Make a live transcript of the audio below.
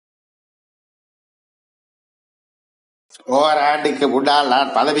ஓராண்டுக்கு முன்னால்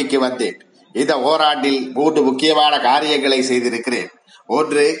நான் பதவிக்கு வந்தேன். இந்த ஓராண்டில் 3 முக்கியமான காரியங்களை செய்திருக்கிறேன்.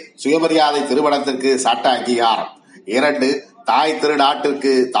 1. சுயமரியாதை திருமணத்திற்கு சட்ட அங்கீகாரம். 2. தாய்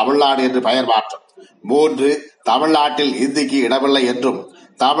திருநாட்டிற்கு தமிழ்நாடு என்று பெயர் மாற்றம். 3. தமிழ்நாட்டில் இந்திக்கு இடமில்லை என்றும்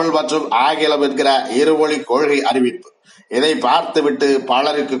தமிழ் மற்றும் ஆங்கிலம் என்கிற இருமொழி கொள்கை அறிவிப்பு. இதை பார்த்துவிட்டு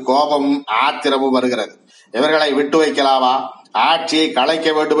பலருக்கு கோபமும் ஆத்திரமும் வருகிறது. இவர்களை விட்டு வைக்கலாமா? ஆட்சியை கலைக்க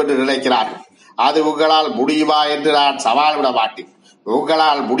வேண்டும் என்று நினைக்கிறார்கள். அது உங்களால் முடியுமா என்று நான் சவால் விட மாட்டேன்.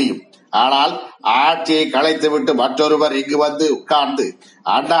 உங்களால் முடியும். ஆனால் ஆட்சியை கலைத்துவிட்டு மற்றொருவர் இங்கு வந்து உட்கார்ந்து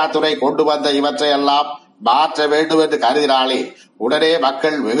அண்ணாதுரை கொண்டு வந்த இவற்றையெல்லாம் மாற்ற வேண்டும் என்று கருதினாலே உடனே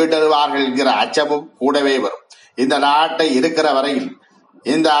மக்கள் வெகுண்டருவார்கள் என்கிற அச்சமும் கூடவே வரும்.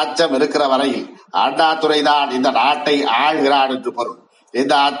 இந்த அச்சம் இருக்கிற வரையில் அண்ணாதுரை தான் இந்த நாட்டை ஆள்கிறான் என்று பொருள்.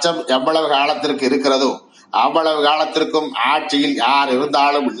 இந்த அச்சம் எவ்வளவு காலத்திற்கு இருக்கிறதோ அவ்வளவு காலத்திற்கும் ஆட்சியில் யார்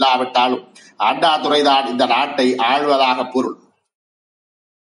இருந்தாலும் இல்லாவிட்டாலும் அண்ணாதுரை தான் இந்த நாட்டை ஆள்வதாக பொருள்.